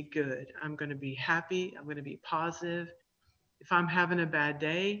going to be good. I'm going to be happy. I'm going to be positive. If I'm having a bad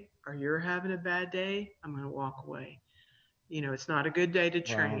day or you're having a bad day, I'm going to walk away. It's not a good day to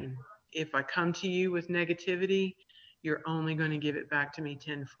train. Wow. If I come to you with negativity, you're only going to give it back to me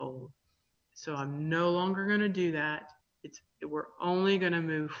tenfold. So I'm no longer going to do that. We're only going to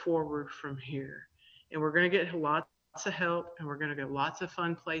move forward from here. And we're going to get lots of help, and we're going to go lots of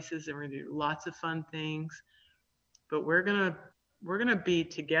fun places, and we're going to do lots of fun things. But we're gonna be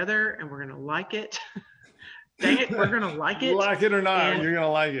together, and we're gonna like it. Dang it, we're gonna like it. Like it or not, you're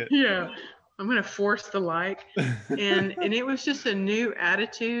gonna like it. Yeah, I'm gonna force the like. And it was just a new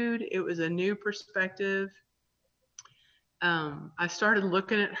attitude. It was a new perspective. I started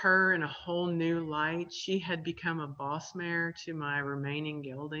looking at her in a whole new light. She had become a boss mare to my remaining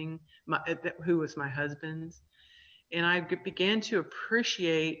gelding, who was my husband's, and I began to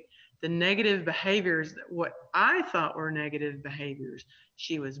appreciate the negative behaviors, what I thought were negative behaviors.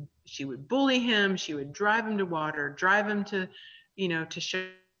 She would bully him. She would drive him to water, drive him to, to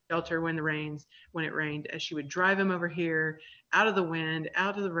shelter when it rained. She would drive him over here, out of the wind,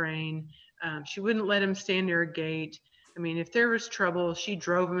 out of the rain. She wouldn't let him stand near a gate. If there was trouble, she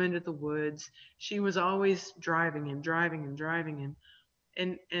drove him into the woods. She was always driving him.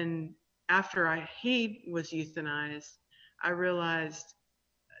 And after he was euthanized, I realized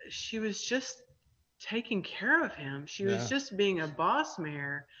she was just taking care of him. She was just being a boss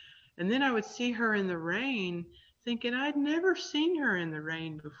mare. And then I would see her in the rain, thinking I'd never seen her in the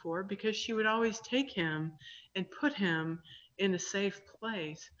rain before, because she would always take him and put him in a safe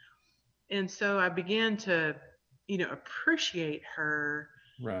place. And so I began to, appreciate her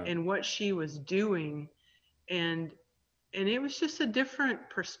and what she was doing. And it was just a different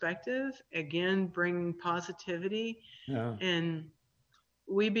perspective, again, bringing positivity. Yeah. And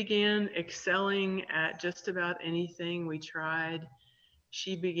we began excelling at just about anything we tried.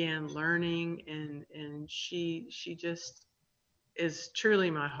 She began learning, and she just is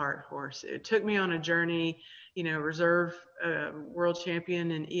truly my heart horse. It took me on a journey, reserve world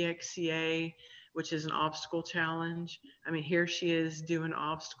champion in EXCA, which is an obstacle challenge. I mean, here she is doing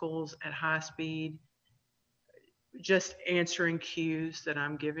obstacles at high speed, just answering cues that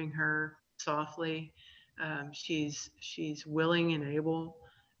I'm giving her softly. She's willing and able.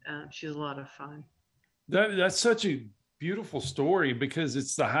 She's a lot of fun. That's such a beautiful story, because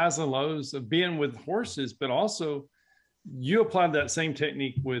it's the highs and lows of being with horses, but also you applied that same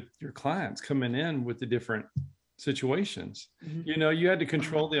technique with your clients coming in with the different situations. Mm-hmm. You had to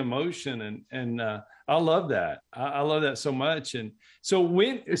control the emotion, and I love that. I love that so much. And so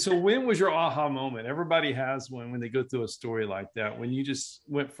when was your aha moment? Everybody has one when they go through a story like that, when you just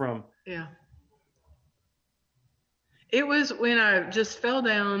went from. Yeah. It was when I just fell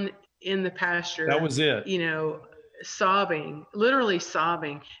down in the pasture. That was it. Sobbing, literally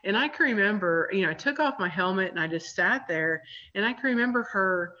sobbing. And I can remember, I took off my helmet and I just sat there, and I can remember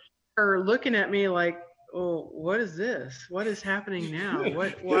her looking at me like, oh, what is this? What is happening now?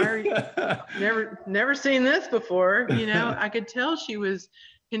 Why are you never seen this before? I could tell she was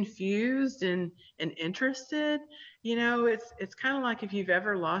confused and interested. It's kind of like if you've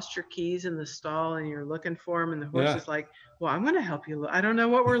ever lost your keys in the stall and you're looking for them, and the horse is like, well, I'm going to help you look. I don't know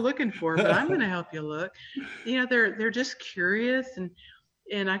what we're looking for, but I'm going to help you look. They're just curious.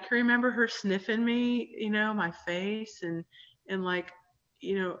 And I can remember her sniffing me, my face, and like,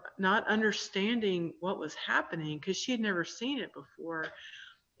 not understanding what was happening, because she had never seen it before.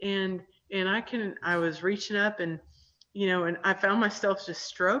 And I was reaching up, and I found myself just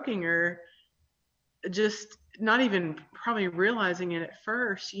stroking her, just not even probably realizing it at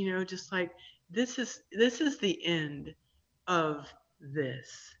first, just like, this is the end of this.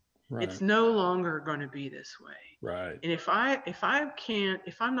 Right. It's no longer going to be this way. Right. And if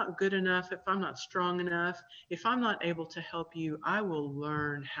I'm not good enough, if I'm not strong enough, if I'm not able to help you, I will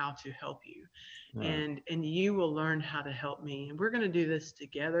learn how to help you. Right. And you will learn how to help me. And we're going to do this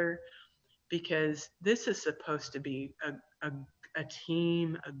together, because this is supposed to be a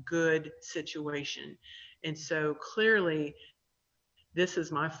team, a good situation. And so clearly this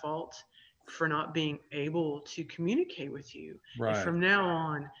is my fault for not being able to communicate with you. Right. And from now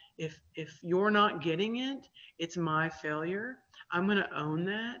on, if you're not getting it, it's my failure. I'm going to own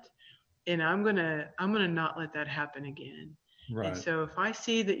that, and I'm going to not let that happen again. Right. And so if I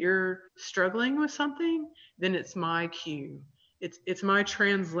see that you're struggling with something, then it's my cue. It's my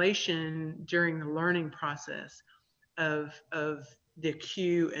translation during the learning process of the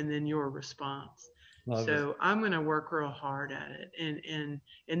cue and then your response. Love so it. I'm going to work real hard at it.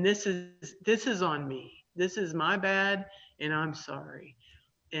 And this is on me. This is my bad, and I'm sorry.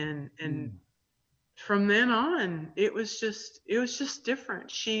 And from then on, it was just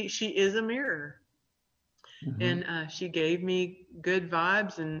different. She is a mirror. Mm-hmm. And she gave me good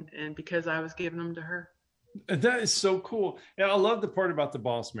vibes, and because I was giving them to her. That is so cool. And I love the part about the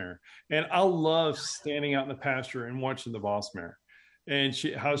boss mare. And I love standing out in the pasture and watching the boss mare, and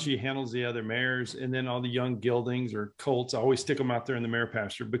how she handles the other mares, and then all the young geldings or colts. I always stick them out there in the mare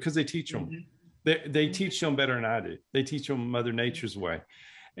pasture, because they teach them. Mm-hmm. They teach them better than I do. They teach them Mother Nature's way.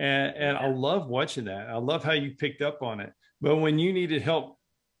 And I love watching that. I love how you picked up on it. But when you needed help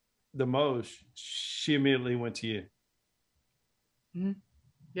the most, she immediately went to you. Mm-hmm.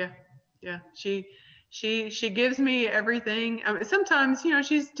 Yeah. She gives me everything. I mean, sometimes,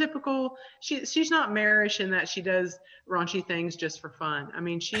 she's typical. She's not marish in that she does raunchy things just for fun. I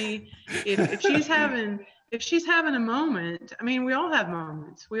mean, if she's having a moment, I mean, we all have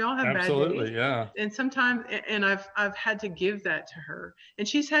moments. We all have Absolutely, bad days. Yeah. And sometimes, and I've had to give that to her, and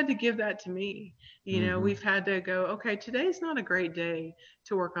she's had to give that to me. Mm-hmm. We've had to go, okay, today's not a great day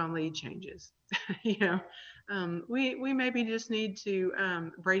to work on lead changes. We maybe just need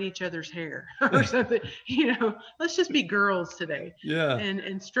to braid each other's hair or something. Let's just be girls today. Yeah.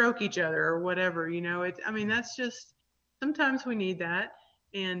 And stroke each other or whatever. That's just, sometimes we need that,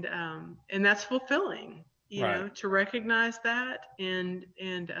 and that's fulfilling. To recognize that and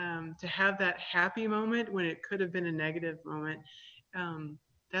to have that happy moment when it could have been a negative moment.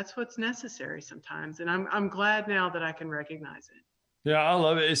 That's what's necessary sometimes, and I'm glad now that I can recognize it. Yeah, I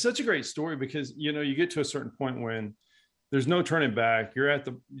love it. It's such a great story, because, you get to a certain point when there's no turning back.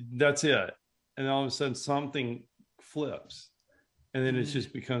 That's it. And all of a sudden something flips, and then it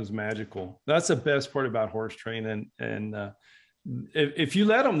just becomes magical. That's the best part about horse training. And if you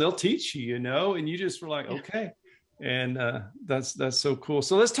let them, they'll teach you, and you just were like, okay, And that's so cool.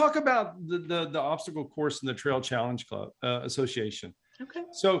 So let's talk about the obstacle course and the Trail Challenge Club Association. Okay.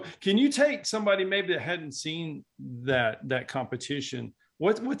 So can you take somebody maybe that hadn't seen that competition?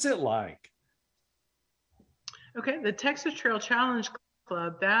 What's it like? Okay, the Texas Trail Challenge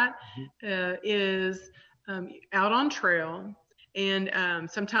Club, that is out on trail, and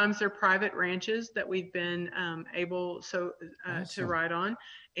sometimes they're private ranches that we've been able to ride on,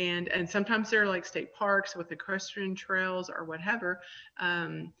 and sometimes they're like state parks with equestrian trails or whatever.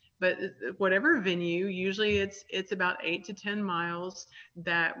 But whatever venue, usually it's about 8 to 10 miles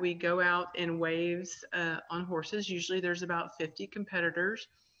that we go out in waves on horses. Usually there's about 50 competitors.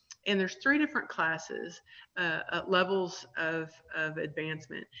 And there's 3 different classes, levels of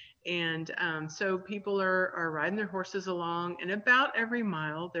advancement. And so people are riding their horses along, and about every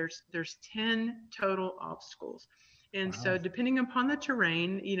mile there's 10 total obstacles. And so depending upon the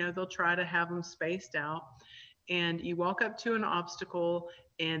terrain, they'll try to have them spaced out. And you walk up to an obstacle,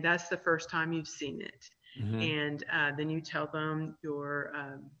 and that's the first time you've seen it. And then you tell them your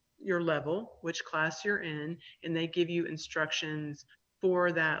level, which class you're in, and they give you instructions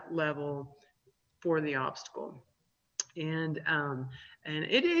for that level for the obstacle. And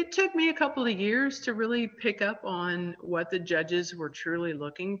it took me a couple of years to really pick up on what the judges were truly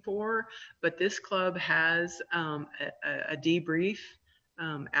looking for. But this club has a debrief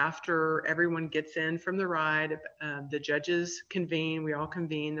after everyone gets in from the ride. The judges convene, we all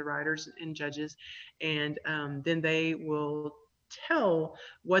convene, the riders and judges, and then they will tell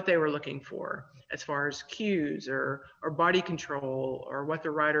what they were looking for as far as cues or body control, or what the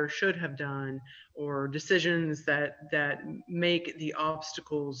rider should have done, or decisions that make the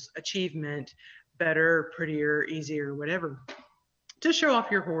obstacles achievement better, prettier, easier, whatever, to show off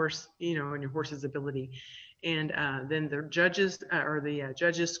your horse, and your horse's ability. And then the judges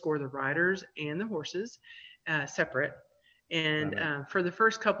judges score the riders and the horses separate. And for the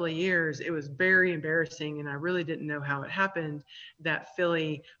first couple of years, it was very embarrassing, and I really didn't know how it happened that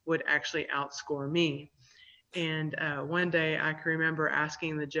Philly would actually outscore me. And one day I can remember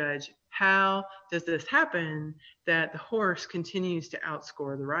asking the judge, how does this happen that the horse continues to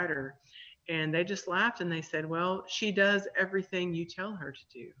outscore the rider? And they just laughed and they said, well, she does everything you tell her to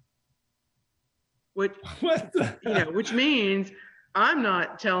do. Which means I'm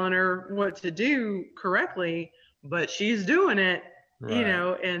not telling her what to do correctly, but she's doing it,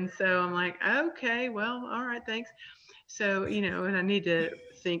 and so I'm like, okay, well, all right, thanks. So, and I need to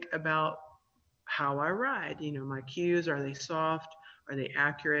think about how I ride, my cues, are they soft? Are they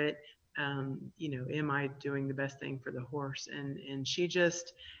accurate? Am I doing the best thing for the horse? And she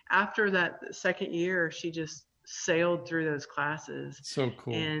just, after that second year, she just sailed through those classes. So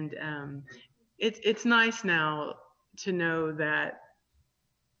cool. And it's nice now to know that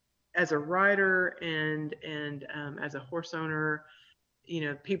as a rider and as a horse owner,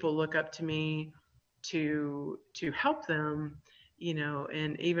 people look up to me to help them,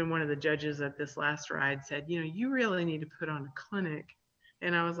 and even one of the judges at this last ride said, you really need to put on a clinic.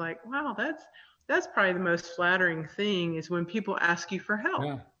 And I was like, wow, that's probably the most flattering thing, is when people ask you for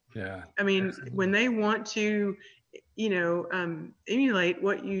help. Yeah. I mean, absolutely. When they want to, emulate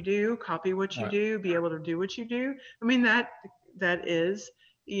what you do, copy what you do, be able to do what you do. I mean, that is,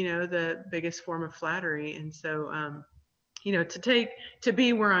 the biggest form of flattery. And so, to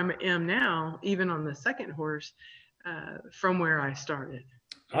be where I am now, even on the second horse, from where I started.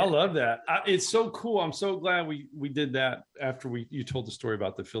 I love that. It's so cool. I'm so glad we did that after you told the story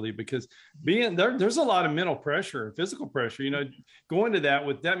about the filly, because being there's a lot of mental pressure and physical pressure, going to that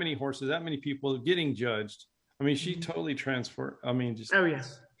with that many horses, that many people getting judged. I mean, she totally transferred. I mean, just, oh yeah,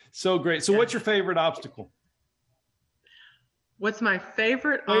 so great. So what's your favorite obstacle? What's my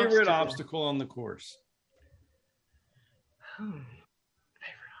favorite obstacle on the course? Favorite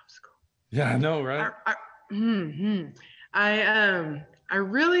obstacle. Yeah, I know, right? I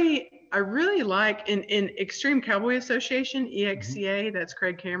really like in Extreme Cowboy Association, EXCA, that's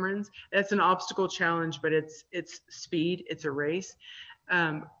Craig Cameron's. That's an obstacle challenge, but it's speed. It's a race.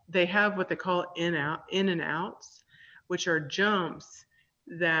 They have what they call in and outs, which are jumps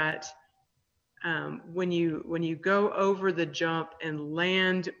that when you go over the jump and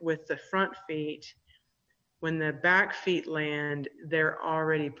land with the front feet, when the back feet land, they're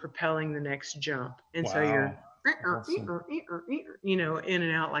already propelling the next jump. And so you're, awesome. In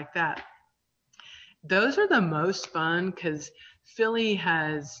and out like that. Those are the most fun, because Philly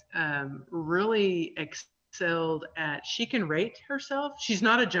has really excelled at, she can rate herself. She's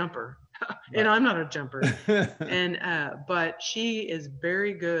not a jumper. And I'm not a jumper. But she is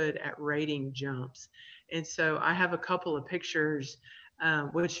very good at rating jumps. And so I have a couple of pictures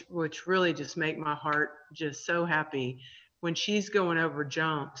which really just make my heart just so happy. When she's going over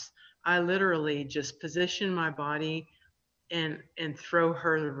jumps, I literally just position my body and throw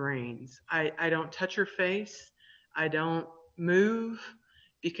her the reins. I don't touch her face. I don't move,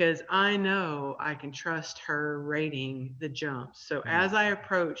 because I know I can trust her rating the jumps. So as I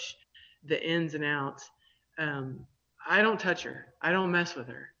approach the ins and outs, I don't touch her. I don't mess with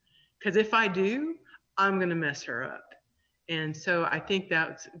her. Because if I do, I'm going to mess her up. And so I think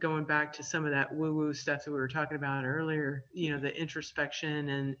that's going back to some of that woo-woo stuff that we were talking about earlier, the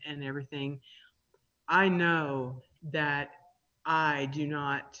introspection and everything. I know that I do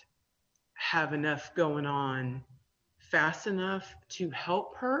not have enough going on fast enough to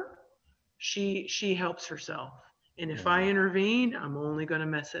help her. She helps herself. And if I intervene, I'm only going to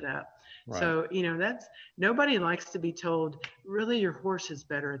mess it up. Right. So, that's, nobody likes to be told, really, your horse is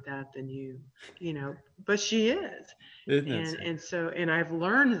better at that than you, but she is. And I've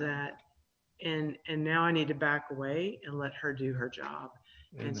learned that, and now I need to back away and let her do her job.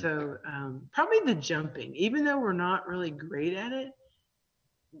 And so probably the jumping, even though we're not really great at it,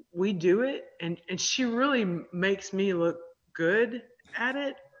 we do it. And she really makes me look good at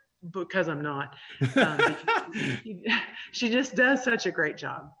it, because I'm not. She just does such a great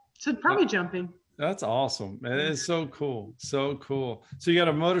job. So probably jumping. That's awesome. It is so cool. So cool. So you got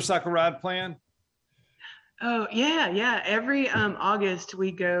a motorcycle ride planned? Oh, yeah. Every August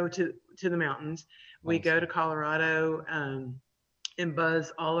we go to the mountains. We go to Colorado and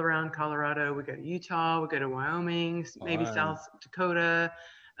buzz all around Colorado. We go to Utah. We go to Wyoming, maybe South Dakota,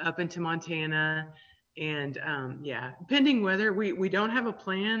 up into Montana. And pending weather, we don't have a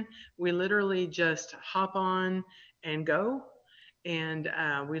plan. We literally just hop on and go. And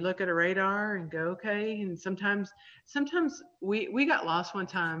we look at a radar and go, okay. And sometimes we got lost one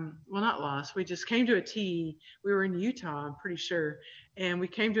time. Well, not lost. We just came to a T. We were in Utah, I'm pretty sure. And we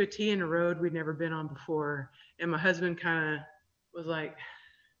came to a T in a road we'd never been on before. And my husband kind of was like,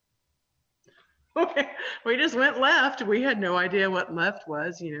 okay, we just went left. We had no idea what left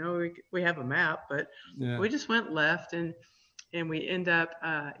was. We have a map, but we just went left, and we end up,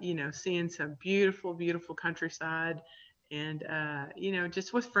 seeing some beautiful, beautiful countryside. And,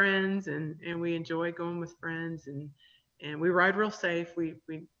 just with friends, and we enjoy going with friends, and we ride real safe. We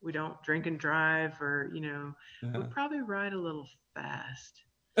don't drink and drive, or, we probably ride a little fast.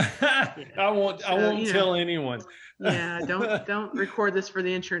 I won't tell anyone. Don't record this for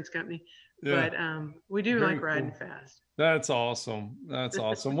the insurance company. But we do like riding fast. That's awesome.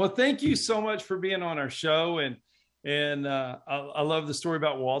 Well, thank you so much for being on our show. And I love the story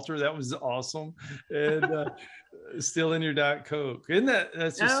about Walter. That was awesome. And still in your Diet Coke.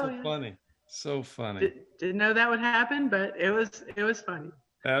 That's just funny. So funny. Didn't know that would happen, but it was funny.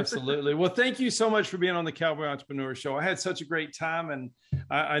 Absolutely. Well, thank you so much for being on the Cowboy Entrepreneur Show. I had such a great time, and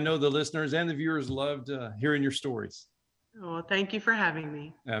I know the listeners and the viewers loved hearing your stories. Well, thank you for having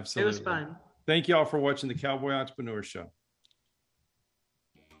me. Absolutely. It was fun. Thank you all for watching the Cowboy Entrepreneur Show.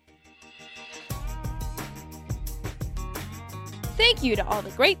 Thank you to all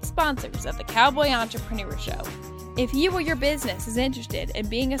the great sponsors of the Cowboy Entrepreneur Show. If you or your business is interested in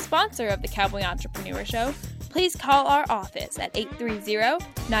being a sponsor of the Cowboy Entrepreneur Show, please call our office at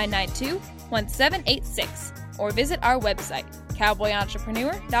 830-992-1786 or visit our website,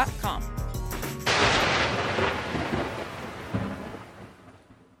 cowboyentrepreneur.com.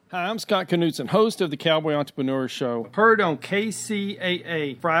 Hi, I'm Scott Knudsen, host of the Cowboy Entrepreneur Show, heard on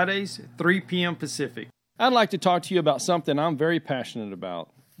KCAA Fridays, 3 p.m. Pacific. I'd like to talk to you about something I'm very passionate about.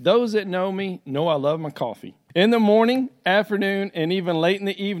 Those that know me know I love my coffee. In the morning, afternoon, and even late in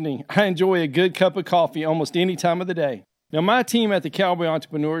the evening, I enjoy a good cup of coffee almost any time of the day. Now, my team at the Cowboy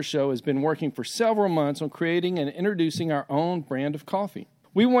Entrepreneur Show has been working for several months on creating and introducing our own brand of coffee.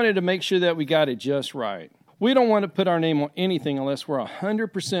 We wanted to make sure that we got it just right. We don't want to put our name on anything unless we're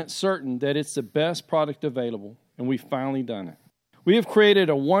 100% certain that it's the best product available, and we've finally done it. We have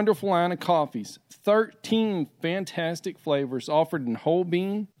created a wonderful line of coffees, 13 fantastic flavors offered in whole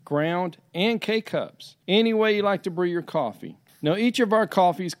bean, ground, and K-Cups, any way you like to brew your coffee. Now, each of our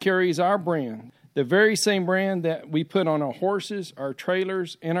coffees carries our brand, the very same brand that we put on our horses, our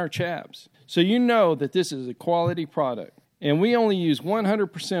trailers, and our chaps. So you know that this is a quality product. And we only use 100%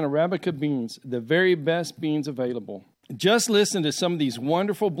 Arabica beans, the very best beans available. Just listen to some of these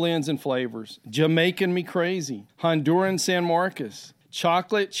wonderful blends and flavors. Jamaican Me Crazy, Honduran San Marcos,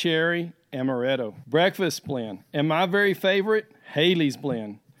 Chocolate Cherry Amaretto, Breakfast Blend, and my very favorite, Haley's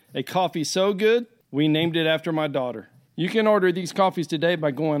Blend. A coffee so good, we named it after my daughter. You can order these coffees today by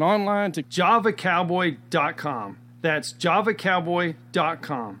going online to javacowboy.com. That's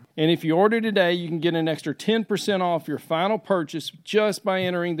javacowboy.com. And if you order today, you can get an extra 10% off your final purchase just by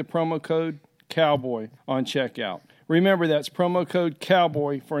entering the promo code COWBOY on checkout. Remember, that's promo code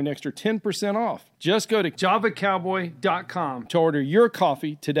COWBOY for an extra 10% off. Just go to javacowboy.com to order your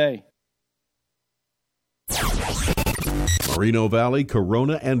coffee today. Moreno Valley,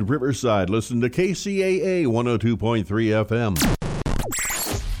 Corona, and Riverside. Listen to KCAA 102.3 FM.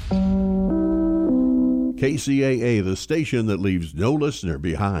 KCAA, the station that leaves no listener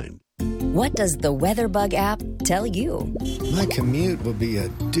behind. What does the WeatherBug app tell you? My commute will be a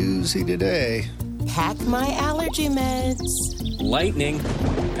doozy today. Pack my allergy meds. Lightning.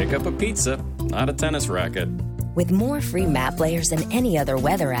 Pick up a pizza, not a tennis racket. With more free map layers than any other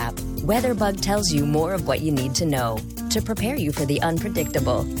weather app, WeatherBug tells you more of what you need to know to prepare you for the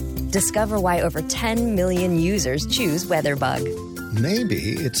unpredictable. Discover why over 10 million users choose WeatherBug.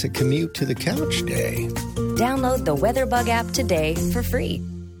 Maybe it's a commute to the couch day. Download the WeatherBug app today for free.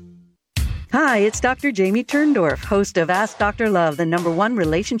 Hi, it's Dr. Jamie Turndorf, host of Ask Dr. Love, the #1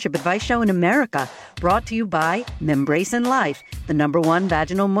 relationship advice show in America, brought to you by Membrace Life, the #1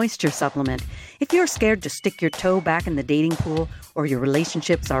 vaginal moisture supplement. If you're scared to stick your toe back in the dating pool, or your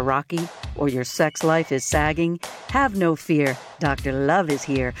relationships are rocky, or your sex life is sagging, have no fear. Dr. Love is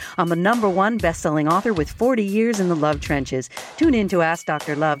here. I'm a #1 best-selling author with 40 years in the love trenches. Tune in to Ask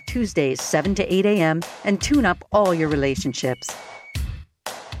Dr. Love Tuesdays, 7 to 8 a.m., and tune up all your relationships.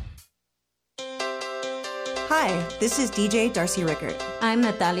 Hi, this is DJ Darcy Rickard. I'm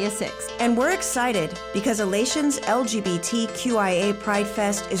Natalia Six. And we're excited because Elation's LGBTQIA Pride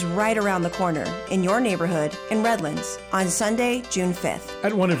Fest is right around the corner in your neighborhood in Redlands on Sunday, June 5th.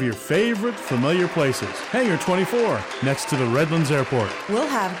 At one of your favorite familiar places, Hangar 24, next to the Redlands Airport. We'll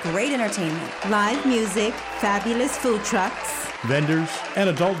have great entertainment, live music, fabulous food trucks, vendors, and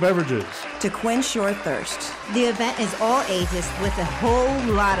adult beverages to quench your thirst. The event is all ages with a whole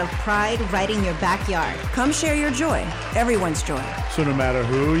lot of pride right in your backyard. Come share your joy, everyone's joy. So no matter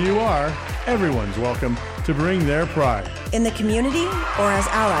who you are, everyone's welcome to bring their pride. In the community or as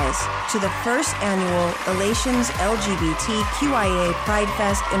allies to the first annual Elations LGBTQIA Pride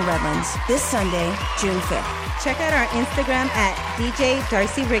Fest in Redlands this Sunday, June 5th. Check out our Instagram at DJ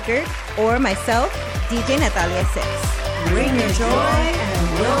Darcy Rickard or myself, DJ Natalia Six. Bring your joy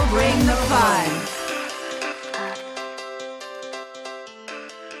and we'll bring the fun.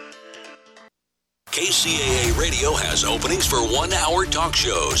 KCAA Radio has openings for 1-hour talk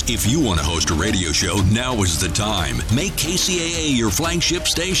shows. If you want to host a radio show, now is the time. Make KCAA your flagship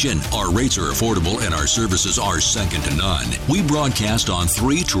station. Our rates are affordable and our services are second to none. We broadcast on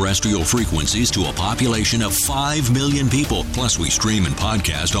 3 terrestrial frequencies to a population of 5 million people. Plus, we stream and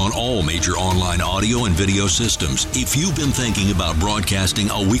podcast on all major online audio and video systems. If you've been thinking about broadcasting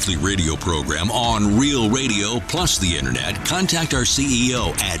a weekly radio program on Real Radio plus the Internet, contact our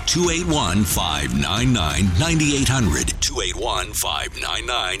CEO at 281-599-9800.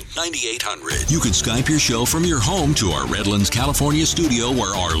 281-599-9800. You can Skype your show from your home to our Redlands, California studio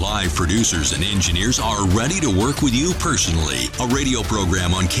where our live producers and engineers are ready to work with you personally. A radio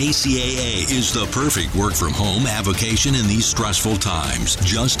program on KCAA is the perfect work from home avocation in these stressful times.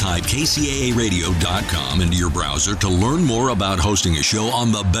 Just type KCAAradio.com into your browser to learn more about hosting a show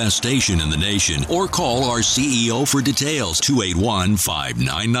on the best station in the nation or call our CEO for details.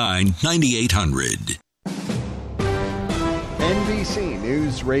 281-599-9800. NBC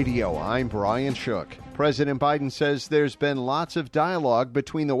News Radio, I'm Brian Shook. President Biden says there's been lots of dialogue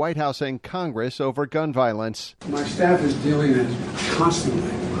between the White House and Congress over gun violence. My staff is dealing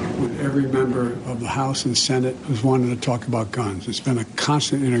constantly with every member of the House and Senate who's wanted to talk about guns. It's been a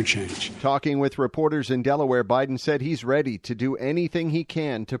constant interchange. Talking with reporters in Delaware, Biden said he's ready to do anything he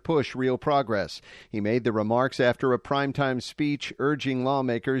can to push real progress. He made the remarks after a primetime speech urging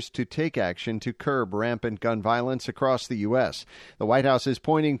lawmakers to take action to curb rampant gun violence across the U.S. The White House is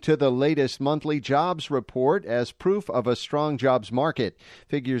pointing to the latest monthly jobs report as proof of a strong jobs market.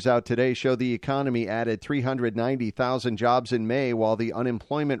 Figures out today show the economy added 390,000 jobs in May, while the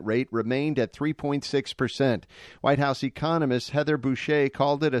unemployment rate remained at 3.6%. White House economist Heather Boushey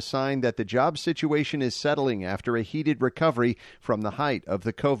called it a sign that the job situation is settling after a heated recovery from the height of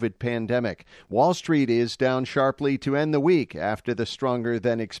the COVID pandemic. Wall Street is down sharply to end the week after the stronger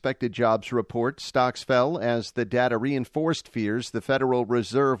than expected jobs report. Stocks fell as the data reinforced fears the Federal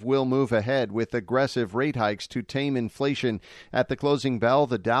Reserve will move ahead with aggressive rate hikes to tame inflation. At the closing bell,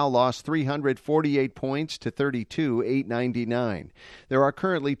 the Dow lost 348 points to 32,899. There are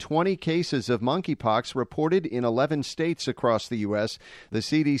currently 20 cases of monkeypox reported in 11 states across the U.S. The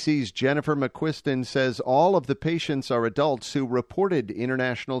CDC's Jennifer McQuiston says all of the patients are adults who reported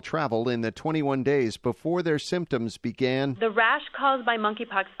international travel in the 21 days before their symptoms began. The rash caused by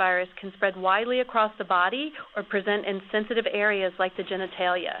monkeypox virus can spread widely across the body or present in sensitive areas like the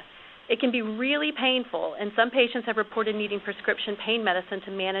genitalia. It can be really painful, and some patients have reported needing prescription pain medicine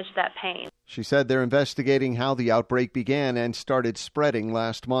to manage that pain. She said they're investigating how the outbreak began and started spreading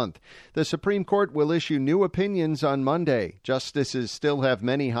last month. The Supreme Court will issue new opinions on Monday. Justices still have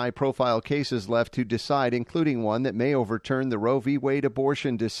many high-profile cases left to decide, including one that may overturn the Roe v. Wade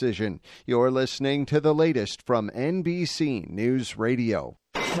abortion decision. You're listening to the latest from NBC News Radio.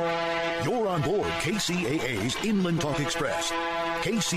 You're on board KCAA's Inland Talk Express.